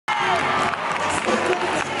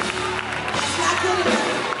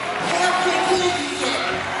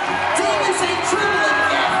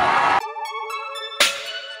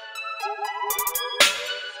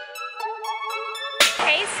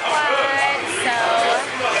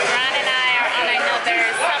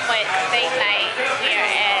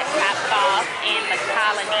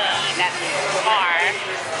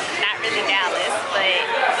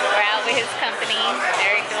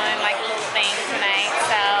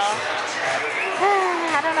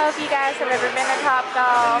if you guys have ever been to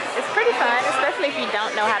Topgolf. It's pretty fun, especially if you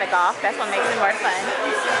don't know how to golf. That's what makes it more fun.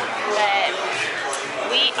 But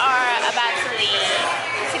we are about to leave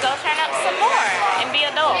to go turn up some more and be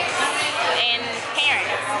adults and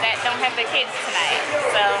parents that don't have their kids tonight.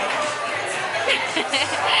 So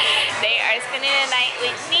they are spending the night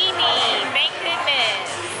with Nene. Thank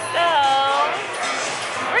goodness. So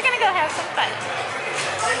we're gonna go have some fun.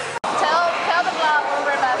 Tell the vlog where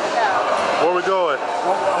we're about to go. Where we going?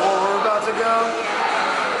 Where we're about to go?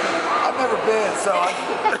 I've never been, so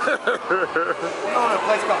we're going to a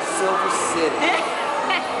place called Silver City.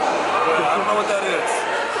 I don't know what that is.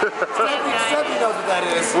 Stephanie knows what that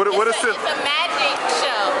is. What is it? It's a magic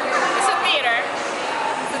show. It's a theater.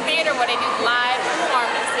 It's a theater where they do live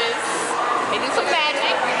performances. They do some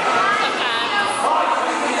magic sometimes.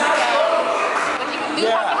 But you do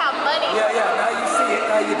have to have money. Yeah. Now you see it.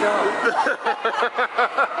 Now you don't.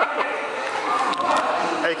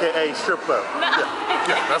 AKA strip club. No.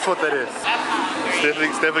 Yeah, that's what that is.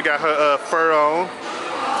 Stephanie got her fur on.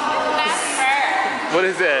 What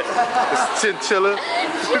is that? It's chinchilla.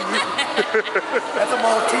 That's a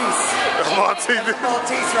Maltese. A Maltese. That's a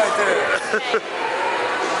Maltese right there.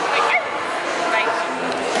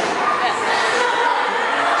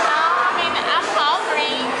 I mean, I'm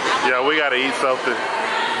hungry. Yeah, we gotta eat something.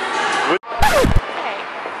 Okay.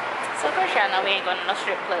 So of course y'all know we ain't going to no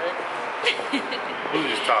strip club. We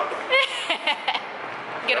was just talking.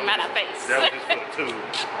 Get them out of our face. That was just for the two.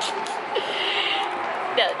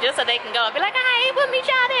 Just so they can go and be like, hey, we'll meet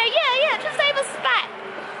y'all there. Yeah, just save a spot.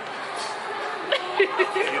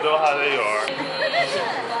 You know how they are.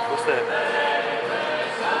 What's that?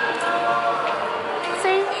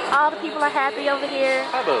 See, all the people are happy over here.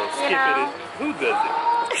 How about skipping it? Who does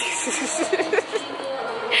it?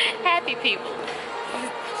 Happy people.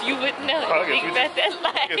 You wouldn't know. I guess Think about that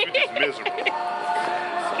life. I guess we're just miserable.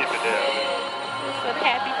 Skip it down. That's what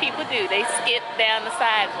happy people do. They skip down the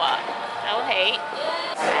sidewalk. No hate.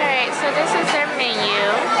 Alright, so this is their menu.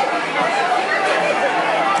 And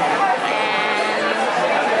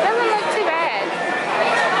it doesn't look too bad.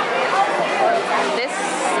 This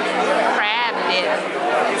crab dip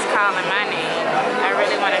is calling my name. I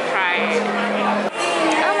really want to try it.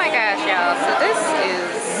 Oh my gosh, y'all. So this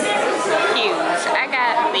is huge. I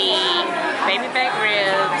got the baby back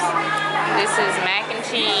ribs. This is mac and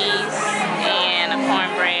cheese and a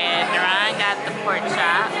cornbread. Duran got the pork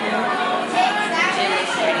chop. It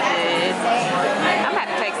looks pretty good. I'm about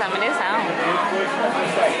to take some of this home.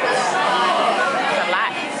 It's a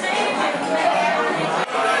lot.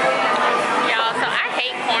 Y'all, so I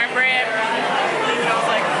hate cornbread.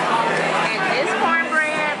 And this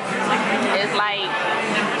cornbread is like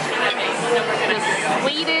the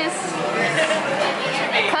sweetest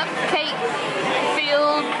cupcake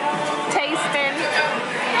filled tasting.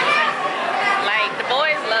 Like the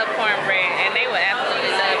boys love cornbread and they would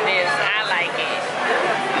absolutely love this. I like it.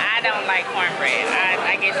 I don't like cornbread.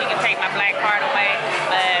 I guess you can take my black card away,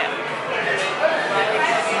 but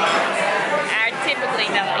I typically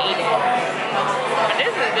don't eat it. But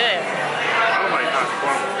this is good. I don't like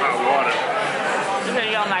hot water.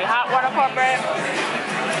 You don't like hot water cornbread?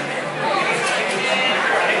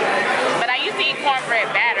 But I used to eat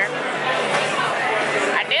cornbread batter.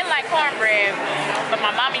 I didn't like cornbread, but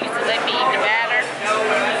my mama used to let me eat the batter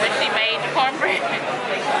when she made the cornbread.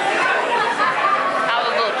 I was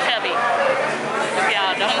a little chubby, if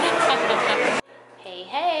y'all don't know.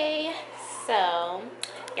 Hey. So,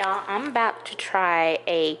 y'all, I'm about to try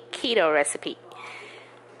a keto recipe.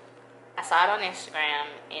 I saw it on Instagram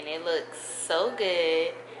and it looks so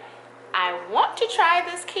good. I want to try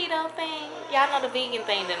this keto thing. Y'all know the vegan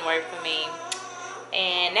thing didn't work for me.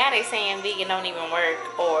 And now they saying vegan don't even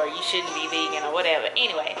work or you shouldn't be vegan or whatever.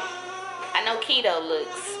 Anyway, I know keto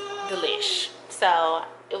looks delish. So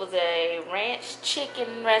it was a ranch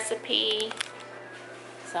chicken recipe.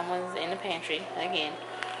 Someone's in the pantry again.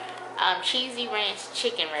 Cheesy ranch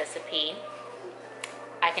chicken recipe.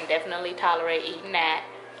 I can definitely tolerate eating that.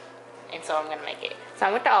 And so I'm gonna make it. So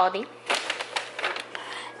I went to Aldi.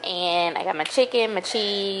 And I got my chicken, my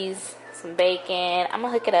cheese, some bacon. I'm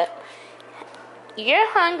gonna hook it up. You're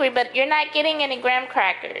hungry, but you're not getting any graham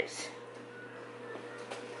crackers.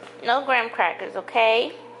 No graham crackers,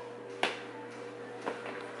 okay?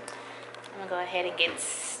 I'm gonna go ahead and get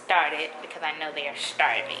started because I know they are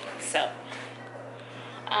starving. So,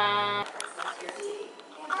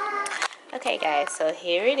 okay guys, so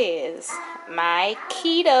here it is. My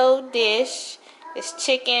keto dish is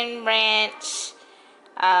chicken ranch,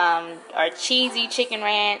 or cheesy chicken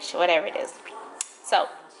ranch, whatever it is. So,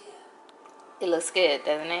 it looks good,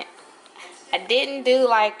 doesn't it? I didn't do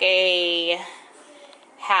like a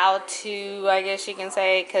how to, I guess you can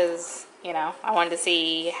say, because, you know, I wanted to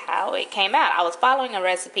see how it came out. I was following a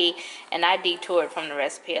recipe, and I detoured from the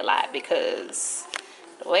recipe a lot because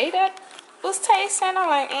the way that was tasting, I'm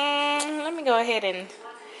like, let me go ahead and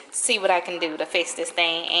see what I can do to fix this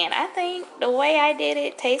thing. And I think the way I did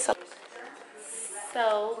it tastes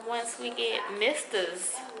so. Once we get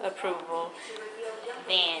Mr.'s approval,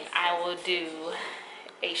 then I will do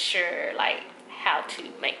a sure, like, how to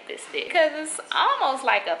make this dish, because it's almost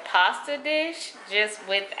like a pasta dish just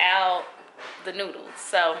without the noodles.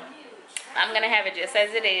 So I'm gonna have it just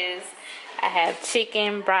as it is. I have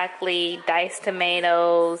chicken, broccoli, diced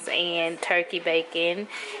tomatoes, and turkey bacon,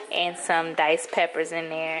 and some diced peppers in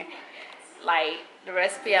there. Like, the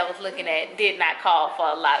recipe I was looking at did not call for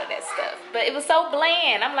a lot of that stuff, but it was so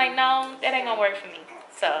bland. I'm like, no, that ain't gonna work for me.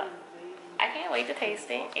 So I can't wait to taste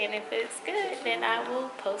it, and if it's good, then I will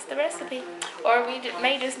post the recipe, or we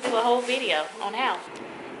may just do a whole video on how.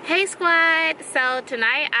 Hey squad, so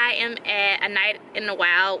tonight I am at a night in the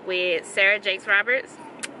wild with Sarah Jakes Roberts,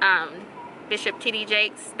 Bishop T.D.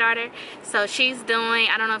 Jakes' daughter. So she's doing,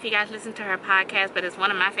 I don't know if you guys listen to her podcast, but it's one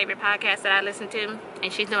of my favorite podcasts that I listen to,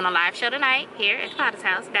 and she's doing a live show tonight here at Potter's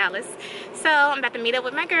house, Dallas. So I'm about to meet up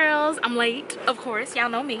with my girls. I'm late, of course, y'all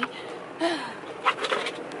know me.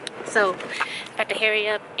 So, got to hurry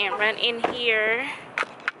up and run in here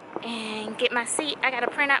and get my seat. I gotta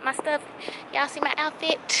print out my stuff. Y'all see my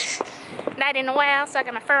outfit? Night in the wild, so I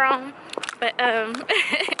got my fur on. But, I'm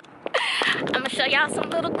gonna show y'all some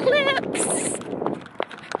little clips.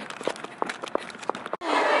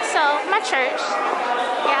 So, my church.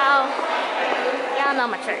 Y'all know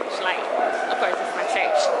my church. Like, of course, it's my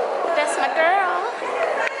church. That's my girl.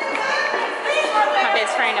 My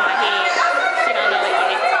best friend in my head. She don't know it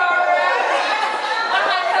yet.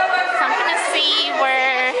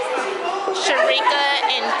 Where Sharika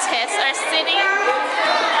and Tess are sitting.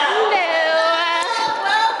 Hello.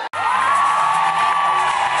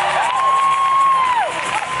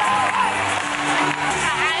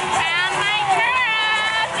 I found my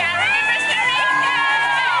girl. Y'all remember Sharika?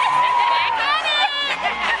 Back on it.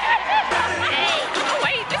 Hey,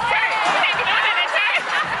 wait, this church. We ain't going to that church.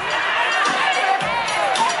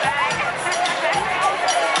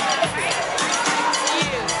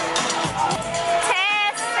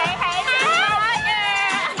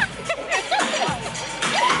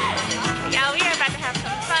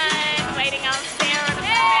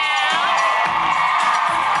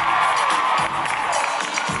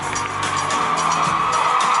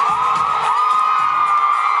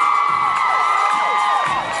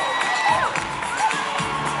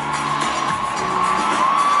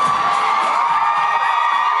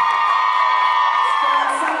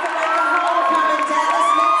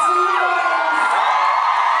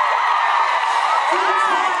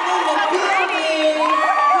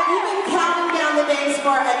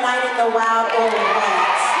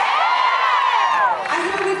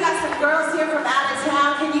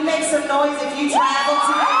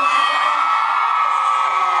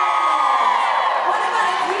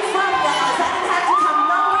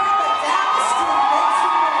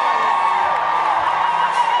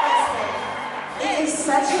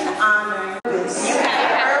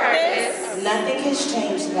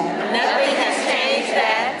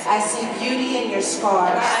 I see beauty in your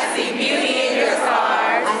scars. I see beauty in your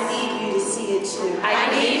scars. I need you to see it too.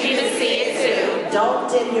 I need you to see it too.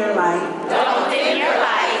 Don't dim your light. Don't dim your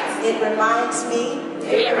light. It reminds me.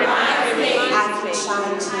 It reminds me. I can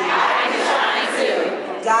shine too. I can shine too.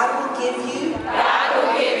 God will give you. God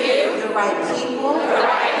will give you. The right people. The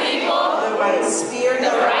right people. The right spirit.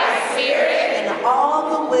 The right spirit. And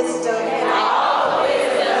all the wisdom. And all the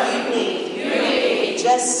wisdom you need. You need.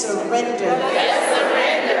 Just surrender. Just surrender.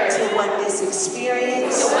 To what this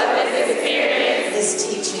experience. To what this experience is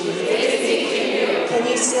teaching you. Is teaching you. Can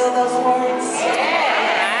you seal those words? Yeah.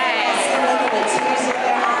 I see women with tears in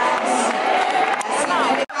their eyes. I see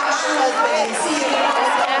women with my husband and see it.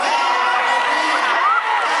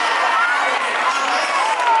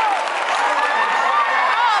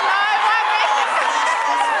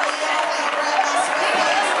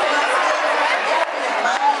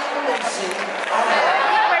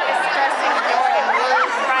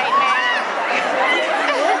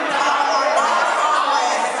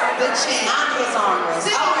 I'm his armrest.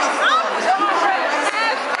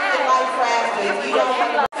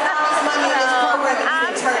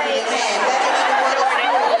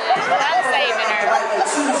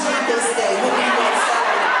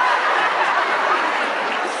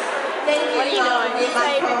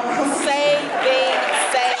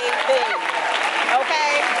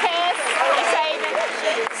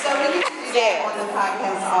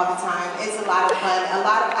 podcasts all the time. It's a lot of fun.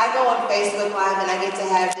 I go on Facebook Live and I get to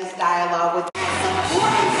have this dialogue with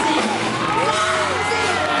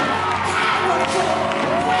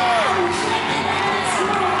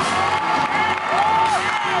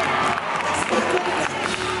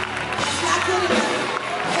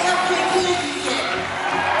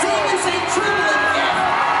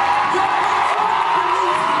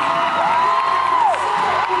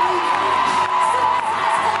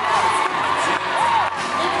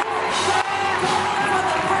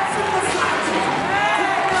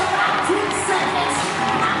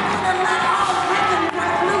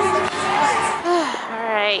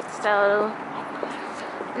So,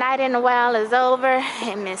 night in the well is over,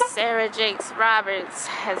 and Miss Sarah Jakes Roberts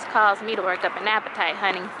has caused me to work up an appetite,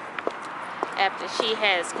 honey, after she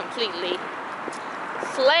has completely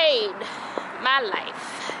flayed my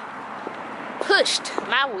life, pushed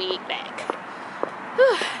my wig back.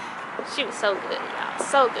 Whew. She was so good, y'all,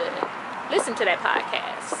 so good. Listen to that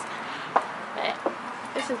podcast. But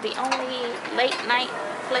this is the only late night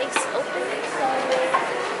place open,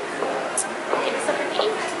 so get something to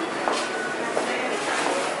eat.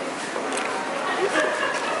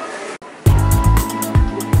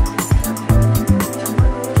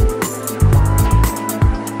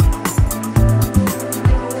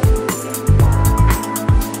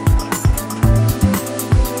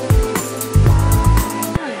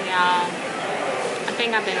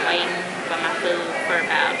 I've been waiting for my food for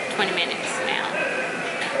about 20 minutes now.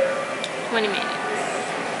 20 minutes.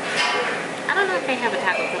 I don't know if they have a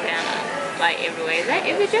Taco Cabana like everywhere.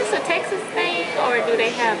 Is it just a Texas thing, or do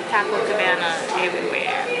they have Taco Cabana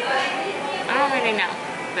everywhere? I don't really know,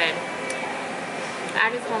 but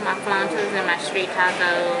I just want my flautas and my street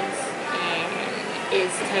tacos, and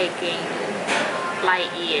it's taking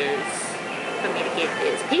light years for me to get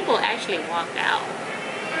this. People actually walked out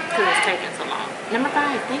because it's taking so long. Number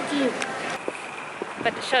 5, thank you.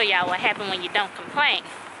 But to show y'all what happened when you don't complain,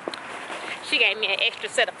 she gave me an extra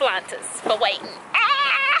set of flautas for waiting.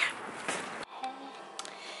 Ah!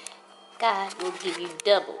 God will give you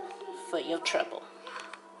double for your trouble.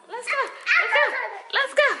 Let's go, let's go,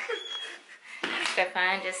 let's go.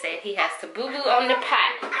 Stefan just said he has to boo-boo on the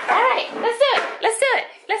pot. All right, let's do it, let's do it,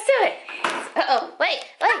 let's do it. Uh-oh, wait.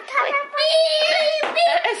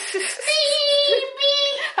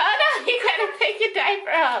 Hold on, you gotta take your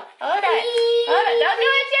diaper off. Hold on. Don't do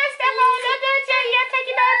it yet, Stefan. Don't do it yet. You gotta take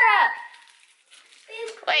your diaper off.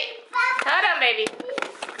 Wait. Hold on, baby.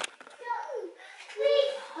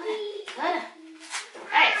 Hold on.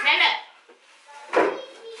 Alright, stand up.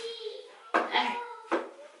 Alright.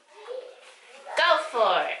 Go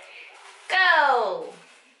for it. Go.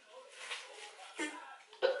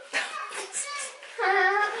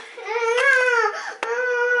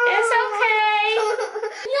 It's okay.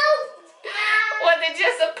 Was it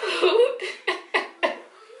just a poot?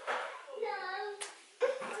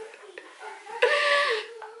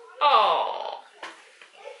 Oh.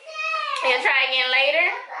 You gonna try again later?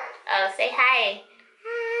 Oh, say hi.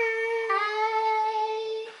 Hi.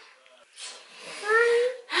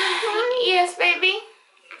 Yes, baby.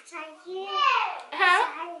 Huh?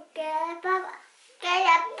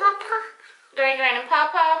 Grand and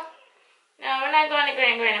Papa? No, we're not going to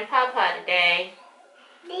Grand and Papa today.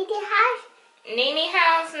 Nene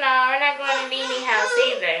house? No, we're not going to Nene house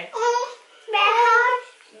either.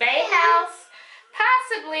 Bay house?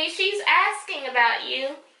 Possibly. She's asking about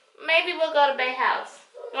you. Maybe we'll go to Bay house.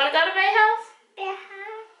 Want to go to Bay house?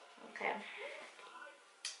 Okay.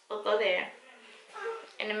 We'll go there.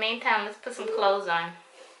 In the meantime, let's put some clothes on.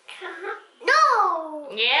 No!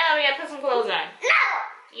 Yeah, we gotta put some clothes on. No!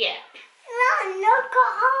 Yeah. No, go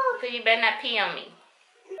home. So you better not pee on me.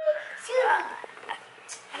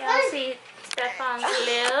 Y'all see Stefan's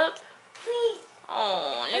lip?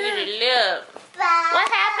 Oh, look at the lip.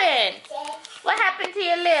 What happened? What happened to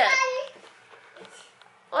your lip?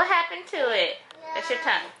 What happened to it? That's your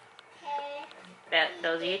tongue.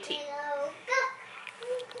 Those are your teeth.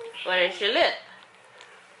 What is your lip?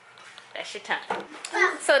 That's your tongue.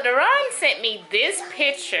 So Daron sent me this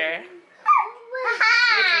picture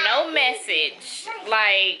with no message,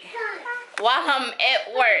 like, while I'm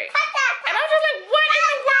at work. And I was just like, what in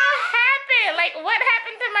the world happened? Like, what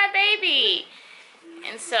happened to my baby?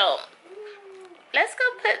 And so, let's go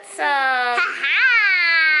put some, I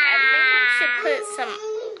think we should put some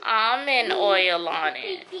almond oil on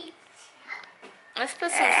it. Let's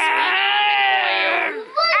put some sweet almond oil.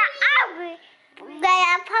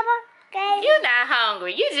 You're not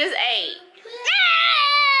hungry. You just ate.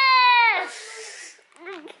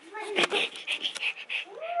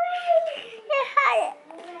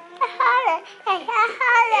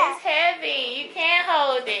 It's heavy. You can't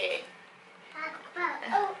hold it.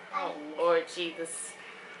 Oh, Lord Jesus.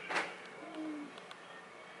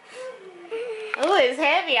 Oh, it's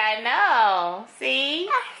heavy, I know. See?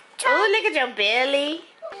 Oh, look at your belly.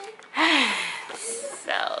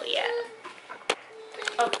 So, yeah.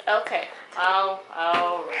 Okay. Oh,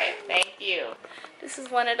 all right. Thank you. This is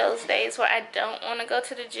one of those days where I don't want to go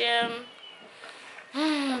to the gym.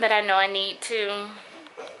 But I know I need to.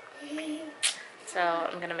 So,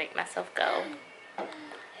 I'm going to make myself go.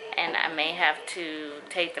 And I may have to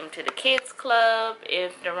take them to the kids club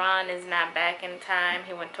if Duran is not back in time.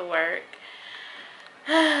 He went to work.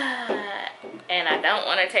 And I don't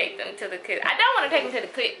want to take them to the kids. I don't want to take them to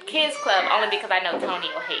the kids club only because I know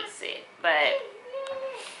Tonio hates it. But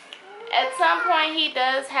at some point he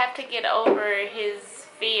does have to get over his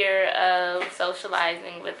fear of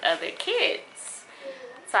socializing with other kids.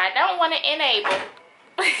 So I don't want to enable.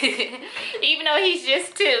 Even though he's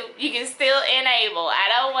just 2, you can still enable. I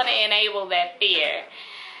don't want to enable that fear.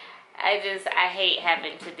 I hate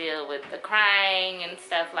having to deal with the crying and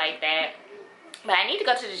stuff like that. But I need to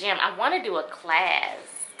go to the gym. I want to do a class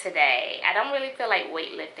today. I don't really feel like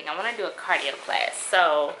weightlifting. I want to do a cardio class.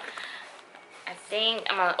 So I think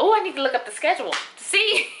I'm gonna, oh, I need to look up the schedule to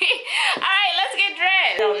see. All right, let's get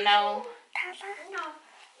dressed. I don't know.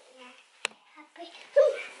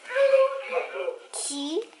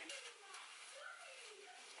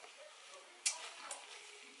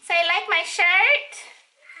 Say, like my shirt?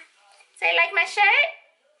 Say, like my shirt?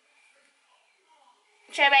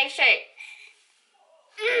 Show my shirt.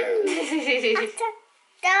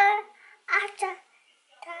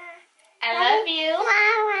 I love you.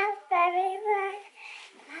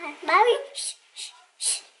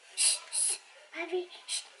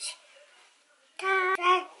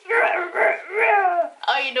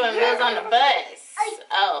 Oh, you're doing wheels on the bus.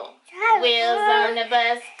 Oh. Wheels on the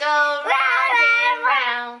bus go round and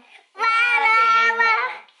round.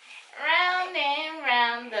 Round and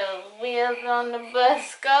round. The wheels on the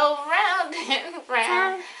bus go round and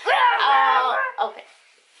round. Oh, okay.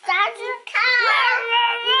 The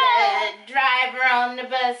driver on the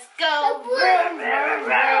bus go vroom, vroom,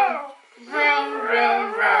 vroom. Vroom,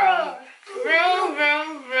 vroom, vroom. Vroom, vroom,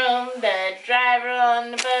 vroom. The driver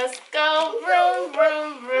on the bus go vroom, vroom,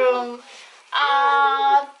 vroom.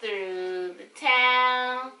 All through the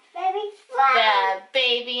town. The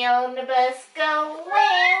baby on the bus go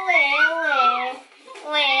wah, wah, wah.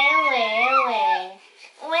 Wah, wah, wah.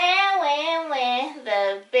 Wah, wah, wah.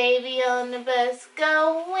 The baby on the bus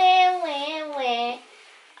go wah, wah, wah.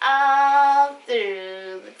 All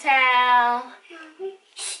through the town.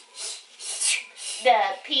 The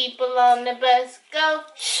people on the bus go.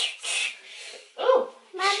 Ooh.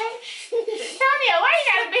 Mommy. Tonio, why you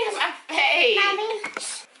gotta be in my face? Mommy.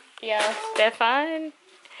 Yeah, Stefan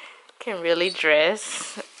can really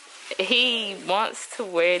dress. He wants to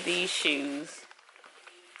wear these shoes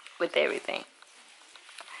with everything.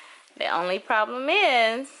 The only problem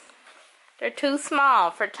is they're too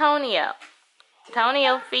small for Tonio.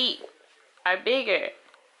 Tonio's feet are bigger.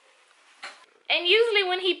 And usually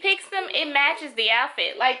when he picks them, it matches the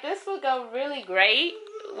outfit. Like, this would go really great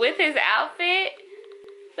with his outfit.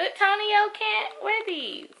 But Tonio can't wear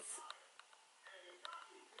these.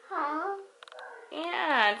 Huh?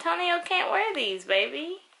 Yeah, Tonio can't wear these,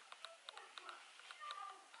 baby.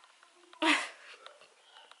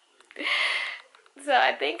 So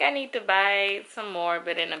I think I need to buy some more,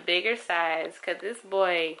 but in a bigger size. Because this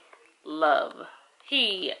boy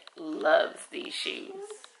he loves these shoes.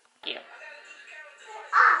 Yeah.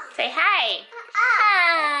 Say hi.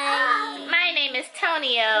 Hi. My name is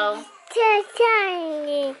Tonio.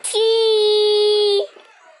 Tiny. Cheese.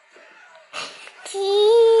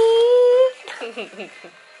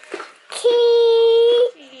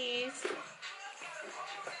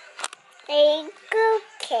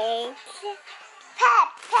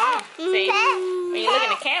 See, when you look in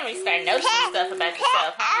the camera, you start noticing stuff about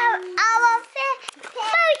yourself.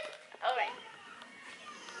 Alright.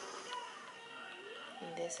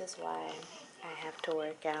 This is why I have to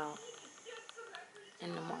work out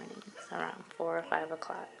in the mornings around 4 or 5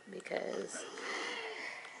 o'clock, because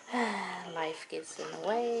life gets in the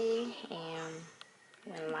way, and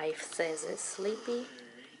when life says it's sleepy,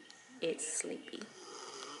 it's sleepy.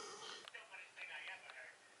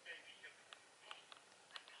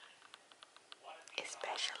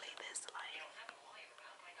 Especially this life.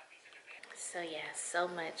 So yeah, so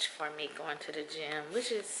much for me going to the gym,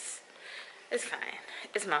 which is, it's fine.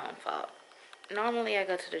 It's my own fault. Normally I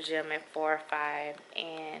go to the gym at 4 or 5,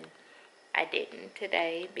 and I didn't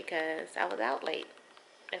today because I was out late.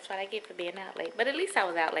 That's what I get for being out late. But at least I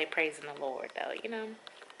was out late praising the Lord, though, you know.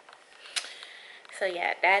 So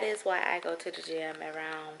yeah, that is why I go to the gym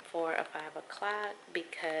around 4 or 5 o'clock,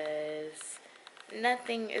 because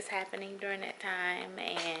nothing is happening during that time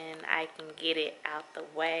and I can get it out the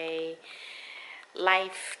way.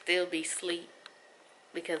 Life still be sleep,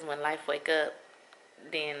 because when life wake up,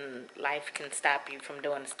 then life can stop you from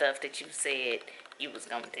doing the stuff that you said you was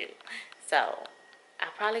gonna do. So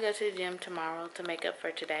I'll probably go to the gym tomorrow to make up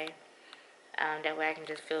for today. That way I can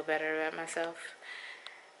just feel better about myself.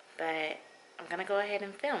 But I'm gonna go ahead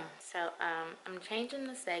and film. So I'm changing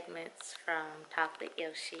the segments from Talk with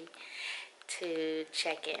Yoshi to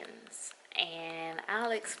check-ins, and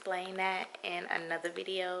I'll explain that in another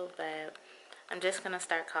video, but I'm just gonna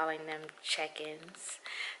start calling them check-ins.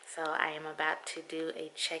 So I am about to do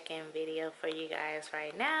a check-in video for you guys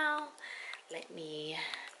right now. Let me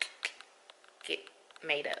get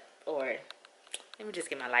made up, or let me just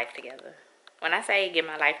get my life together. When I say get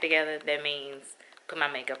my life together, that means put my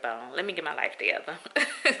makeup on. Let me get my life together.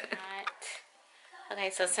 Okay,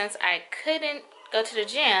 so since I couldn't go to the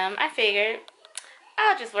gym, I figured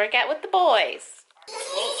I'll just work out with the boys.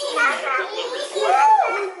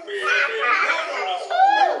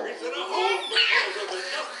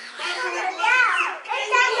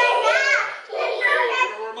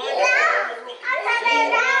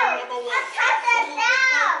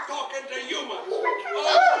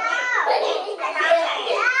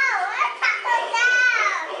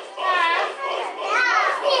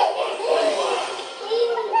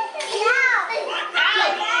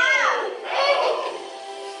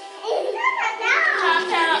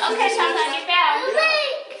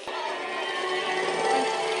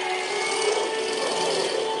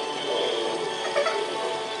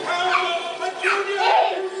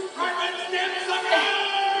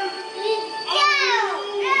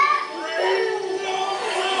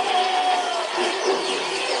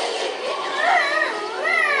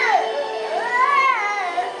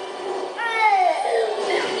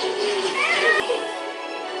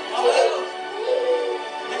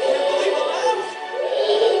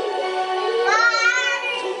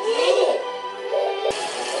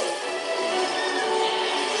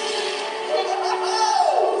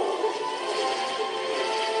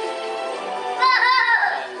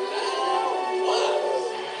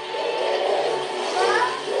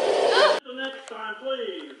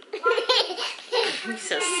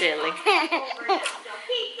 So silly.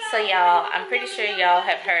 So y'all, I'm pretty sure y'all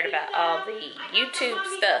have heard about all the YouTube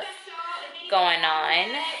stuff going on,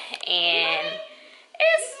 and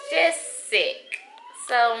it's just sick.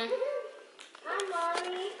 So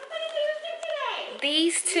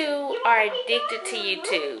these two are addicted to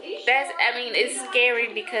YouTube. I mean, it's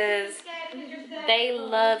scary because they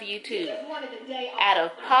love YouTube. Out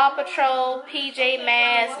of Paw Patrol, PJ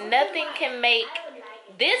Masks, nothing can make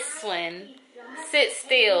this one sit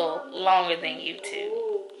still longer than YouTube.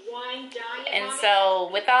 And so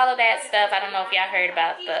with all of that stuff, I don't know if y'all heard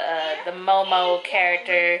about the Momo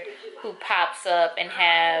character who pops up and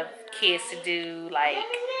have kids to do like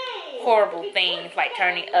horrible things, like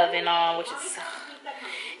turn the oven on, which is,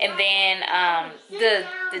 and then the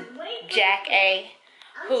Jack A,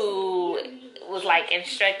 who was like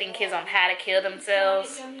instructing kids on how to kill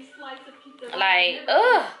themselves. Like,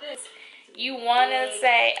 ugh. You want to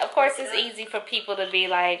say, of course it's easy for people to be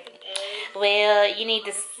like, well, you need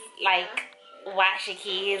to like watch your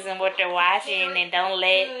kids and what they're watching, and don't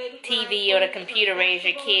let TV or the computer raise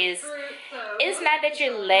your kids. It's not that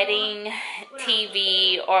you're letting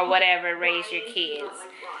TV or whatever raise your kids.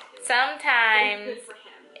 Sometimes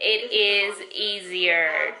it is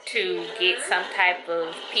easier to get some type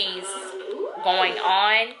of peace going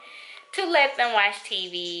on to let them watch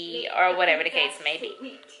TV or whatever the case may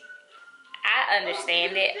be. I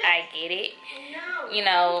understand it. I get it. You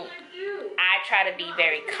know, I try to be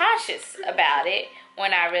very conscious about it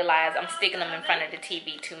when I realize I'm sticking them in front of the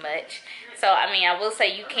TV too much. So, I mean, I will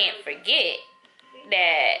say you can't forget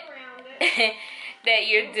that that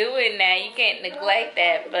you're doing that. You can't neglect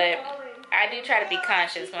that, but I do try to be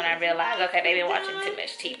conscious when I realize, okay, they've been watching too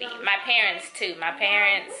much TV. My parents, too. My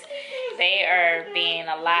parents, they are being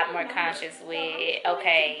a lot more conscious with,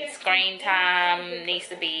 okay, screen time needs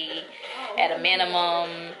to be at a minimum.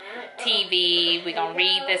 TV, we're going to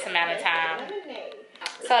read this amount of time.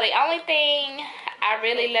 So the only thing I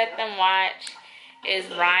really let them watch is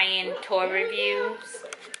Ryan toy reviews.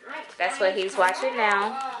 That's what he's watching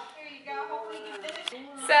now.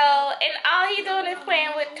 So, and all he's doing is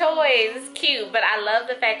playing with toys. It's cute, but I love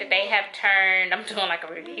the fact that they have turned, I'm doing like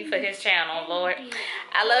a review for his channel, Lord.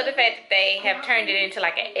 I love the fact that they have turned it into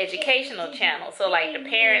like an educational channel. So like the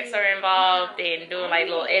parents are involved in doing like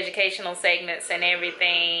little educational segments and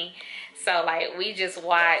everything. So like we just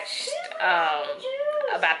watched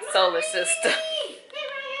about the solar system.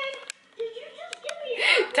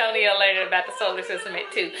 Tony alerted about the solar system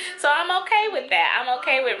at 2. So I'm okay with that. I'm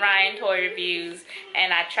okay with Ryan toy reviews,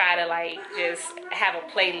 and I try to like just have a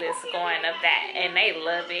playlist going of that, and they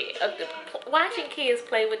love it. Watching kids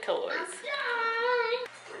play with toys.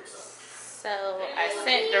 So I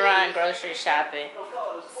sent Duran grocery shopping.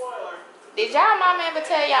 Did y'all mama ever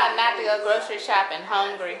tell y'all not to go grocery shopping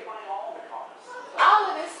hungry?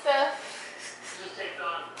 All of this stuff.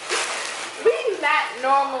 We do not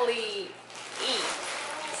normally eat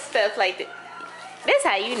stuff like that. This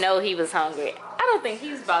how you know he was hungry. I don't think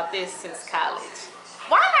he's bought this since college.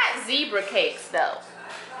 Why not zebra cakes though?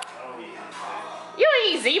 You don't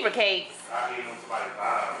eat zebra cakes.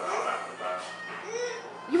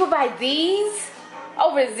 You would buy these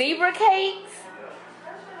over zebra cakes?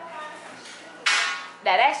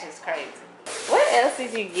 Now that's just crazy. What else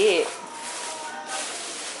did you get?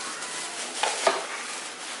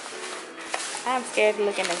 I'm scared to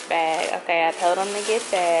look in his bag. Okay, I told him to get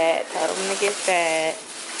that.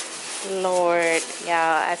 Lord,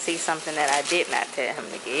 y'all, I see something that I did not tell him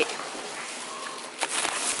to get.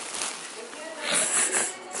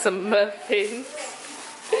 Some muffins.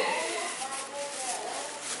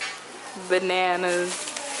 Bananas.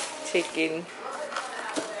 Chicken.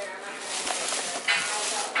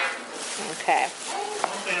 Okay.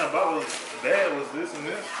 One thing I bought was bad was this and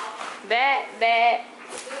this. That.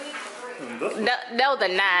 No,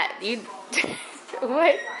 they're not. You.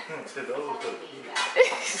 What?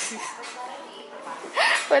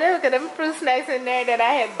 Whatever, because them fruit snacks in there that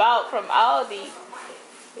I had bought from Aldi,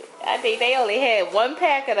 I think they only had 1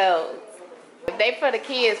 pack of those. If they for the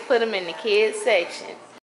kids, put them in the kids section.